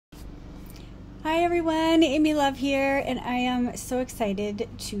Hi everyone, Amy Love here, and I am so excited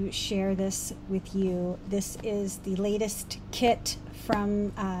to share this with you. This is the latest kit from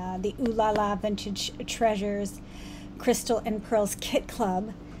the Oohlala Vintage Treasures Crystal and Pearls Kit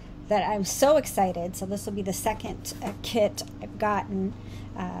Club that I'm so excited. So this will be the second kit I've gotten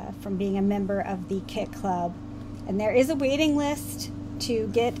from being a member of the kit club. And there is a waiting list to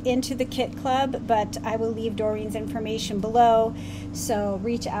get into the kit club, but I will leave Doreen's information below, so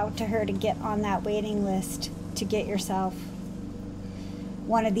reach out to her to get on that waiting list to get yourself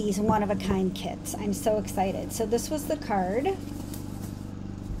one of these one-of-a-kind kits. I'm so excited. So this was the card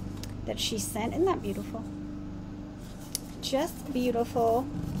that she sent. Isn't that beautiful? Just beautiful.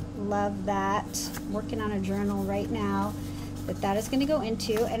 Love that. Working on a journal right now that is going to go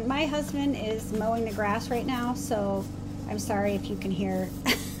into, and my husband is mowing the grass right now, so I'm sorry if you can hear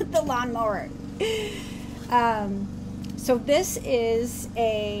the lawnmower. So this is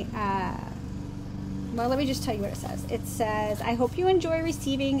a, well, let me just tell you what it says. It says, I hope you enjoy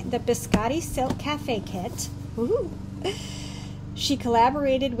receiving the Biscotti Silk Cafe Kit. Woohoo! She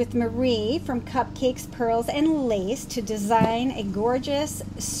collaborated with Marie from Cupcakes, Pearls, and Lace to design a gorgeous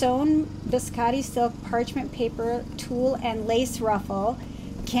sewn Biscotti silk parchment paper tulle and lace ruffle.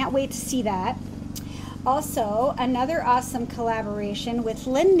 Can't wait to see that. Also, another awesome collaboration with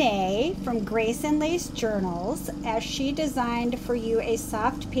Lene from Grace and Lace Journals, as she designed for you a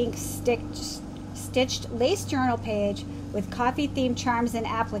soft pink stitched lace journal page with coffee-themed charms and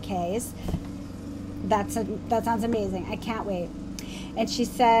appliques. That sounds amazing. I can't wait. And she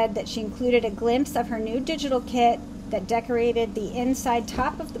said that she included a glimpse of her new digital kit that decorated the inside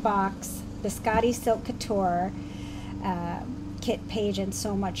top of the box, Biscotti Silk Couture kit page, and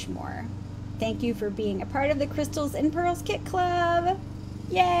so much more. Thank you for being a part of the Crystals and Pearls Kit Club.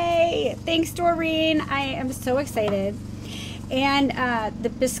 Yay! Thanks, Doreen. I am so excited. And the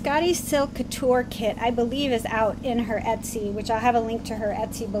Biscotti Silk Couture kit, I believe, is out in her Etsy, which I'll have a link to her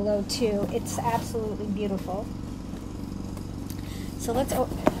Etsy below too. It's absolutely beautiful. So let's,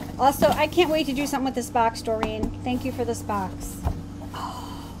 also, I can't wait to do something with this box, Doreen. Thank you for this box.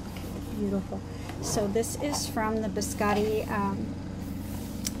 Oh, beautiful. So this is from the Biscotti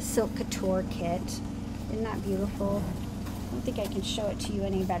Silk Couture kit. Isn't that beautiful? I don't think I can show it to you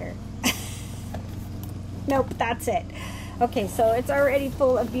any better. Nope, that's it. Okay, so it's already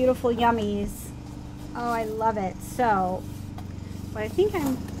full of beautiful yummies. Oh, I love it. So, what I think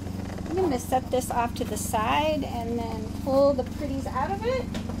I'm going to set this off to the side and then pull the pretties out of it.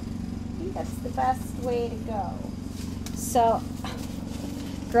 I think that's the best way to go. So,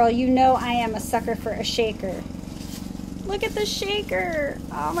 girl, you know I am a sucker for a shaker. Look at the shaker.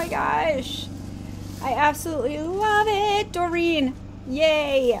 Oh my gosh. I absolutely love it. Doreen.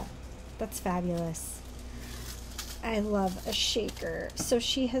 Yay. That's fabulous. I love a shaker. So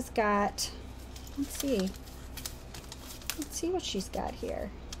she has got, let's see what she's got here.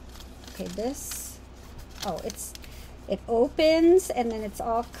 Okay, this, oh, it opens and then it's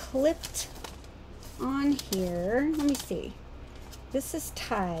all clipped on here. Let me see. This is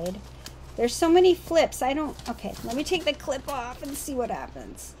tied. There's so many flips. Okay, let me take the clip off and see what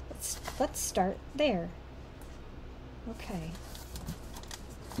happens. Let's start there. Okay.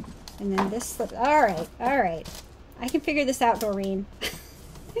 And then this slip. All right. I can figure this out, Doreen.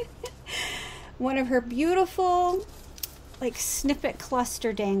 One of her beautiful, like, snippet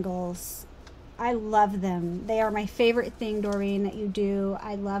cluster dangles. I love them. They are my favorite thing, Doreen, that you do.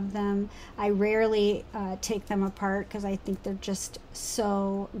 I love them. I rarely take them apart because I think they're just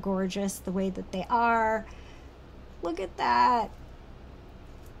so gorgeous the way that they are. Look at that.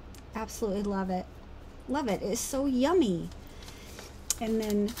 Absolutely love it. Love it. It's so yummy. And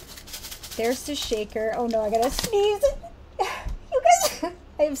then there's the shaker. Oh no, I gotta sneeze. You guys,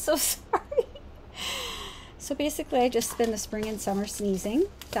 I am so sorry. So basically I just spend the spring and summer sneezing.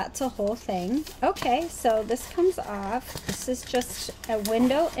 That's a whole thing. Okay, so this comes off. This is just a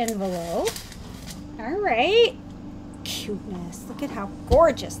window envelope. All right. Cuteness. Look at how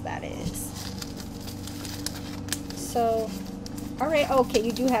gorgeous that is. So, all right. Okay,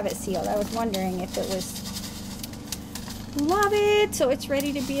 you do have it sealed. I was wondering if it was. Love it. So it's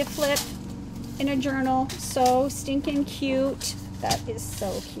ready to be a flip in a journal. So stinking cute. That is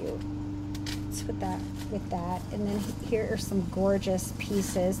so cute. Let's put that with that. And then here are some gorgeous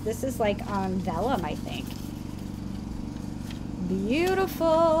pieces. This is like on vellum, I think.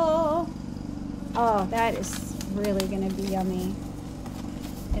 Beautiful. Oh, that is really going to be yummy.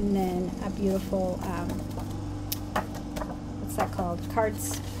 And then a beautiful, what's that called?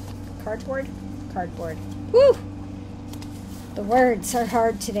 Cardboard? Cardboard. Woo! The words are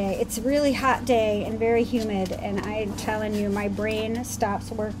hard today. It's a really hot day and very humid, and I'm telling you, my brain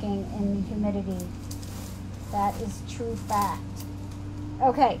stops working in humidity. That is true fact.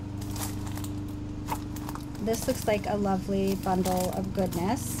 Okay. This looks like a lovely bundle of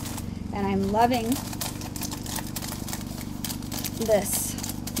goodness, and I'm loving this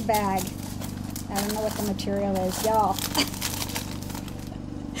bag. I don't know what the material is, y'all.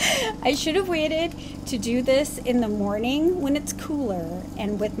 I should have waited to do this in the morning when it's cooler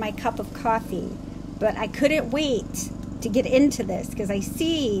and with my cup of coffee, but I couldn't wait to get into this because I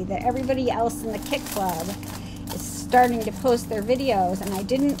see that everybody else in the Kit Club is starting to post their videos, and I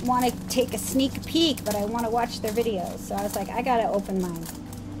didn't want to take a sneak peek, but I want to watch their videos. So I was like, I gotta open mine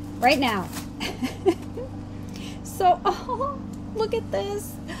right now. So, oh, look at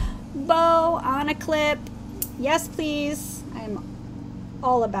this bow on a clip. Yes, please. I'm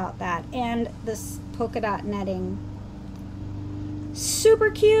all about that. And this polka dot netting,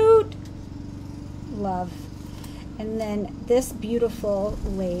 super cute. Love. And then this beautiful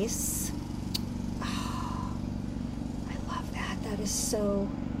lace. Oh, I love that. That is so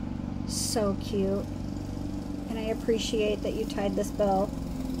cute. And I appreciate that you tied this bow,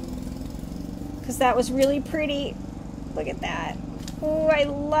 because that was really pretty. Look at that. Oh, I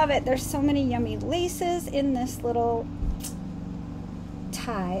love it. There's so many yummy laces in this little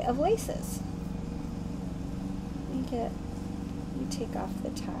tie of laces. You take off the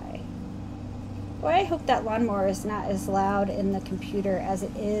tie. Well, I hope that lawnmower is not as loud in the computer as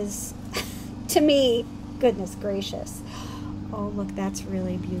it is to me. Goodness gracious. Oh, look, that's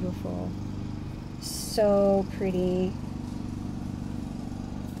really beautiful. So pretty.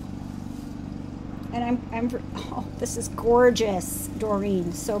 And oh, this is gorgeous,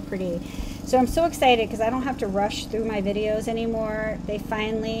 Doreen. So pretty. So I'm so excited because I don't have to rush through my videos anymore. They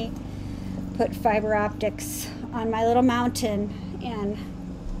finally put fiber optics on my little mountain, and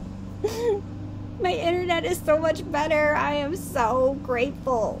my internet is so much better. I am so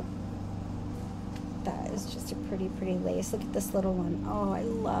grateful. That is just a pretty, pretty lace. Look at this little one. Oh, I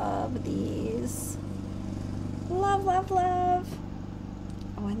love these. Love, love, love.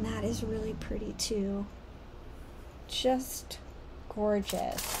 Oh, and that is really pretty too. Just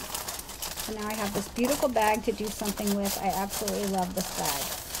gorgeous. And now I have this beautiful bag to do something with. I absolutely love this bag.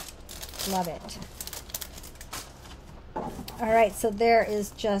 Love it. All right, so there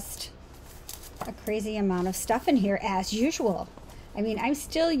is just a crazy amount of stuff in here as usual. I mean, I'm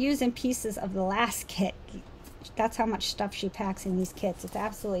still using pieces of the last kit. That's how much stuff she packs in these kits. It's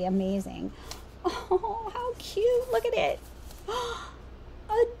absolutely amazing. Oh, how cute. Look at it.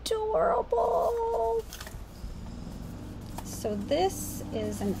 Adorable. So this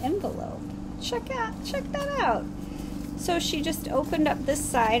is an envelope. Check that out. So she just opened up this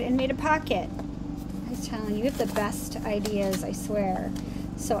side and made a pocket. I was telling you, you have the best ideas, I swear.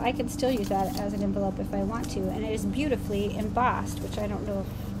 So I can still use that as an envelope if I want to. And it is beautifully embossed, which I don't know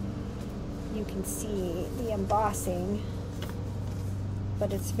if you can see the embossing,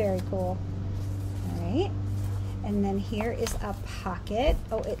 but it's very cool. All right. And then here is a pocket.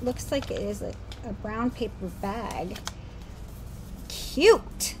 Oh, it looks like it is a brown paper bag.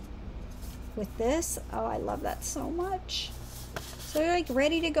 Cute. With this, oh, I love that so much. So you're like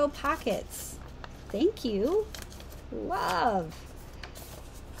ready to go pockets. Thank you. Love.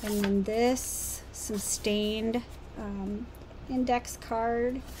 And then this, some stained index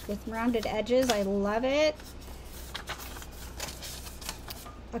card with rounded edges. I love it.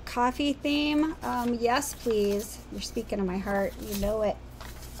 A coffee theme. Yes, please. You're speaking to my heart. You know it.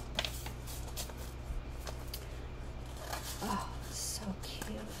 Oh, so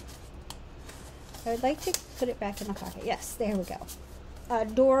cute. I would like to put it back in the pocket. Yes, there we go.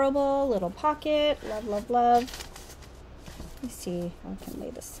 Adorable little pocket. Love, love, love. Let me see how I can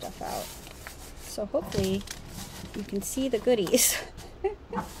lay this stuff out. So hopefully you can see the goodies.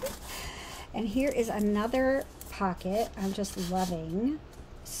 And here is another pocket I'm just loving.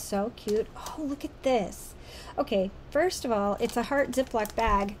 So cute. Oh, look at this. Okay, first of all, it's a heart Ziploc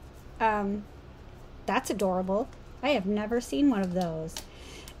bag. That's adorable. I have never seen one of those.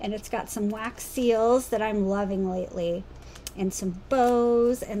 And it's got some wax seals that I'm loving lately. And some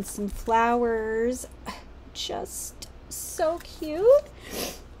bows and some flowers. Just so cute.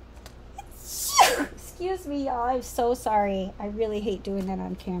 Excuse me, y'all. I'm so sorry. I really hate doing that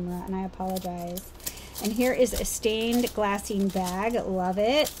on camera, and I apologize. And here is a stained glassine bag. Love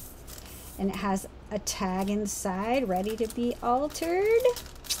it. And it has a tag inside, ready to be altered.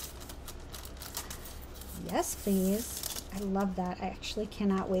 Yes, please. I love that. I actually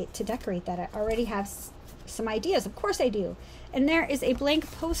cannot wait to decorate that. I already have some ideas. Of course I do. And there is a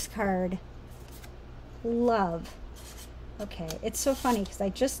blank postcard. Love. Okay, it's so funny because I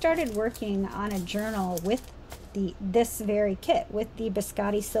just started working on a journal with this very kit, with the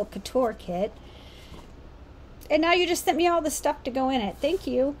Biscotti Silk Couture kit. And now you just sent me all the stuff to go in it. Thank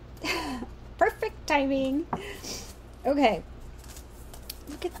you. Perfect timing. Okay.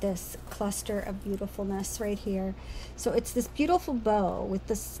 Look at this cluster of beautifulness right here. So it's this beautiful bow with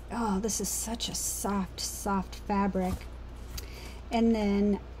this, oh, this is such a soft, soft fabric. And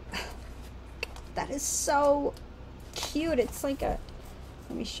then, that is so cute. It's like a,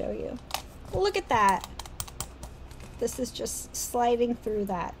 let me show you. Look at that. This is just sliding through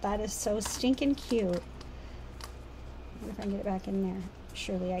that. That is so stinking cute. If I can get it back in there.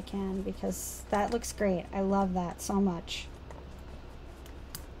 Surely I can, because that looks great. I love that so much.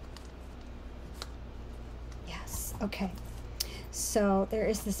 Yes, okay. So there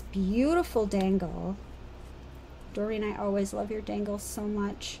is this beautiful dangle. Doreen, I always love your dangles so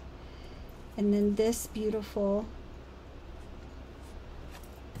much. And then this beautiful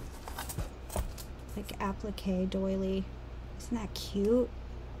like applique doily. Isn't that cute?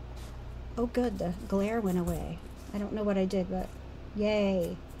 Oh good, the glare went away. I don't know what I did, but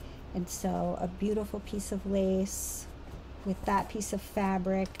yay. And so a beautiful piece of lace with that piece of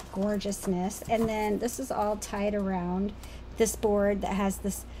fabric, gorgeousness. And then this is all tied around this board that has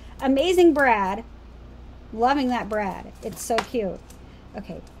this amazing brad. Loving that brad. It's so cute.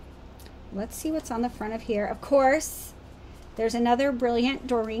 Okay, let's see what's on the front of here. Of course, there's another brilliant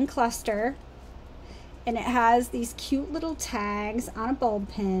Doreen cluster. And it has these cute little tags on a bulb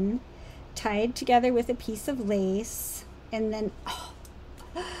pin tied together with a piece of lace. And then, oh,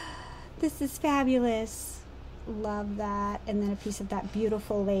 this is fabulous. Love that. And then a piece of that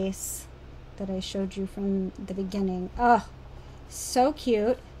beautiful lace that I showed you from the beginning. Oh, so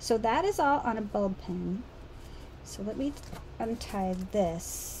cute. So that is all on a bulb pin. So let me untie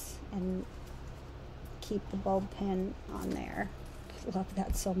this and keep the bulb pin on there. Love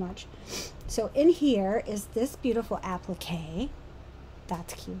that so much. So in here is this beautiful applique.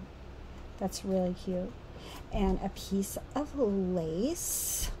 That's cute. That's really cute. And a piece of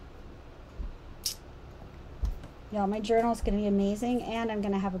lace. Y'all, my journal is going to be amazing, and I'm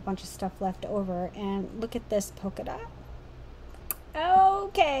going to have a bunch of stuff left over. And look at this polka dot.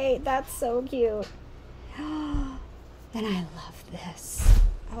 Okay, that's so cute. And I love this.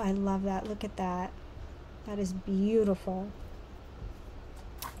 Oh, I love that. Look at that. That is beautiful.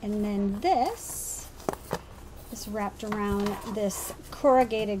 And then this is wrapped around this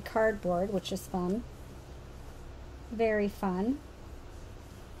corrugated cardboard, which is fun. Very fun.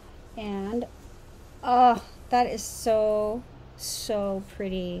 And, oh, that is so, so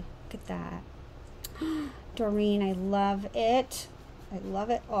pretty. Look at that. Doreen, I love it. I love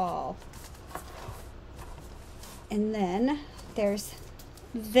it all. And then there's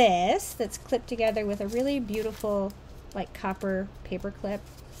this that's clipped together with a really beautiful, like, copper paper clip.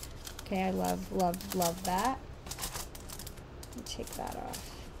 Okay, I love, love, love that. Let me take that off.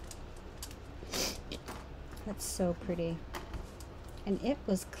 That's so pretty. And it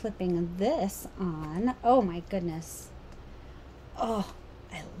was clipping this on. Oh my goodness. Oh,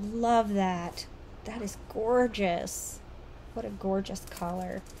 I love that. That is gorgeous. What a gorgeous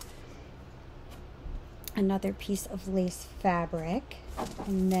collar. Another piece of lace fabric.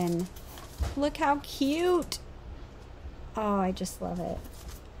 And then look how cute. Oh, I just love it.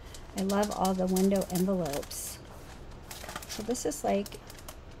 I love all the window envelopes. So this is like,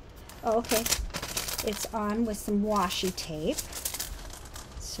 oh, okay. It's on with some washi tape.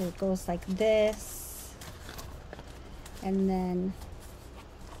 So it goes like this. And then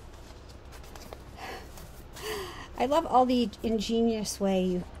I love all the ingenious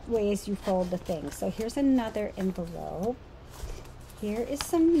ways you fold the things. So here's another envelope. Here is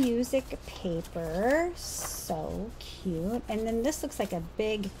some music paper. So cute. And then this looks like a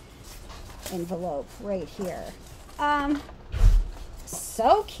big envelope right here.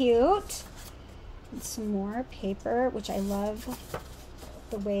 So cute. And some more paper, which I love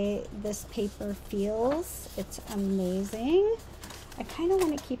the way this paper feels. It's amazing. I kind of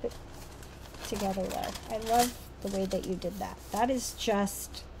want to keep it together though. I love the way that you did that. That is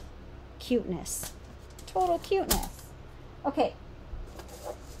just cuteness. Total cuteness. Okay.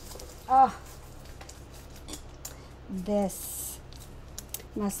 Oh, this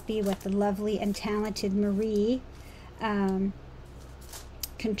must be what the lovely and talented Marie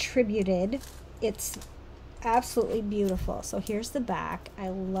contributed. It's absolutely beautiful. So here's the back. I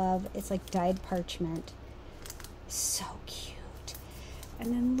love, it's like dyed parchment. So cute.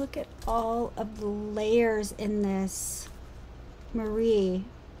 And then look at all of the layers in this. Marie,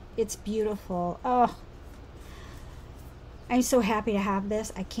 it's beautiful. Oh, I'm so happy to have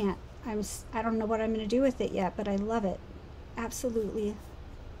this. I don't know what I'm going to do with it yet, but I love it. Absolutely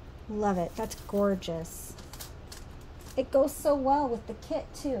love it. That's gorgeous. It goes so well with the kit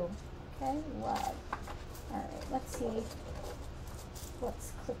too. Okay, love. All right, let's see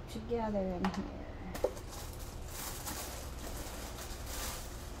what's clipped together in here.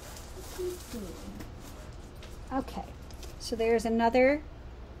 Okay, so there's another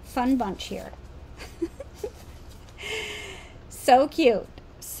fun bunch here. So cute.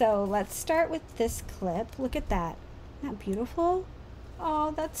 So let's start with this clip. Look at that. Isn't that beautiful?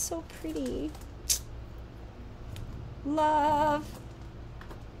 Oh, that's so pretty. Love.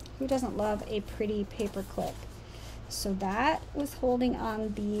 Who doesn't love a pretty paper clip? So that was holding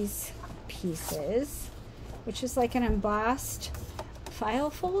on these pieces, which is like an embossed file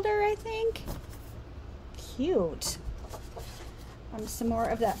folder, I think. Cute. Some more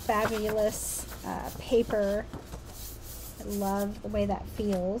of that fabulous paper. I love the way that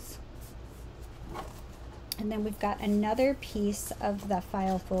feels. And then we've got another piece of the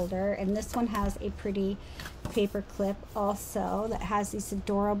file folder, and this one has a pretty paper clip also that has these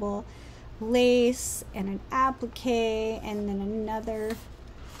adorable lace and an applique, and then another,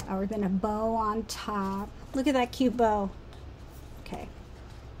 or then a bow on top. Look at that cute bow. Okay,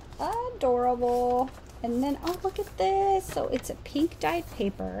 adorable. And then, oh, look at this. So it's a pink dyed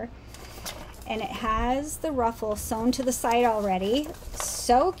paper, and it has the ruffle sewn to the side already.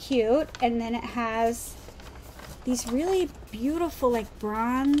 So cute. And then it has these really beautiful like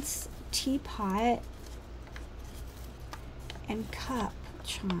bronze teapot and cup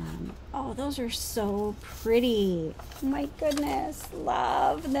charm. Oh, those are so pretty. Oh my goodness,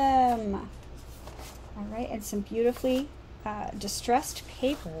 love them. All right, and some beautifully distressed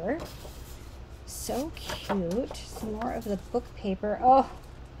paper. So cute. Some more of the book paper. Oh,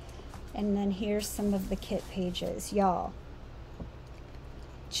 and then here's some of the kit pages, y'all.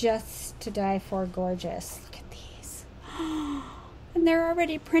 Just to die for gorgeous. Look at these. And they're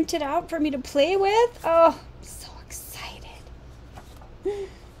already printed out for me to play with. Oh, I'm so excited.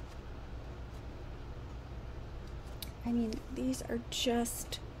 I mean, these are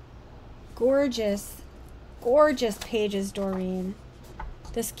just gorgeous, gorgeous pages, Doreen.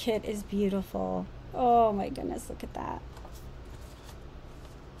 This kit is beautiful. Oh my goodness, look at that.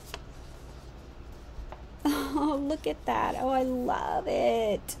 Oh, look at that. Oh, I love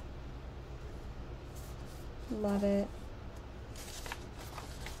it. Love it.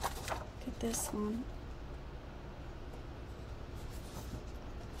 Look at this one.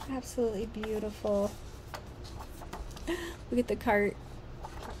 Absolutely beautiful. Look at the cart.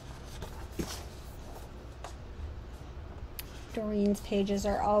 Doreen's pages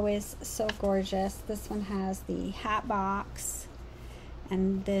are always so gorgeous. This one has the hat box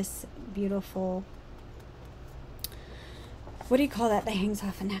and this beautiful, what do you call that hangs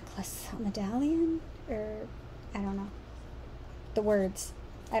off a necklace? A medallion? Or, I don't know. The words.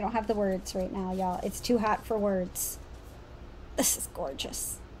 I don't have the words right now, y'all. It's too hot for words. This is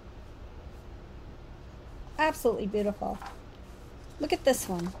gorgeous. Absolutely beautiful. Look at this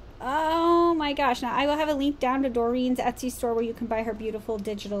one. Oh my gosh. Now I will have a link down to Doreen's Etsy store where you can buy her beautiful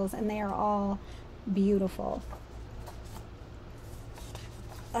digitals, and they are all beautiful.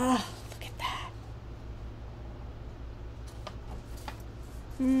 Oh, look at that.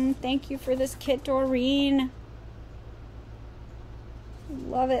 Thank you for this kit, Doreen.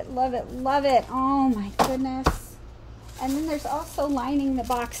 Love it, love it, love it. Oh my goodness. And then there's also lining the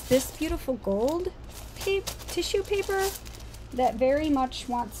box this beautiful gold tissue paper that very much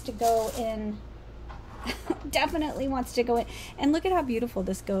wants to go in. Definitely wants to go in. And look at how beautiful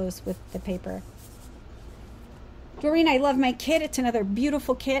this goes with the paper. Doreen, I love my kit. It's another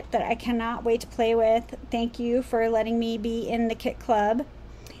beautiful kit that I cannot wait to play with. Thank you for letting me be in the kit club.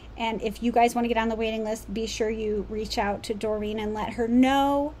 And if you guys want to get on the waiting list, be sure you reach out to Doreen and let her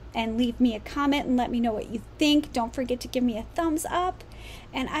know, and leave me a comment and let me know what you think. Don't forget to give me a thumbs up,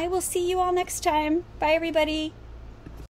 and I will see you all next time. Bye, everybody.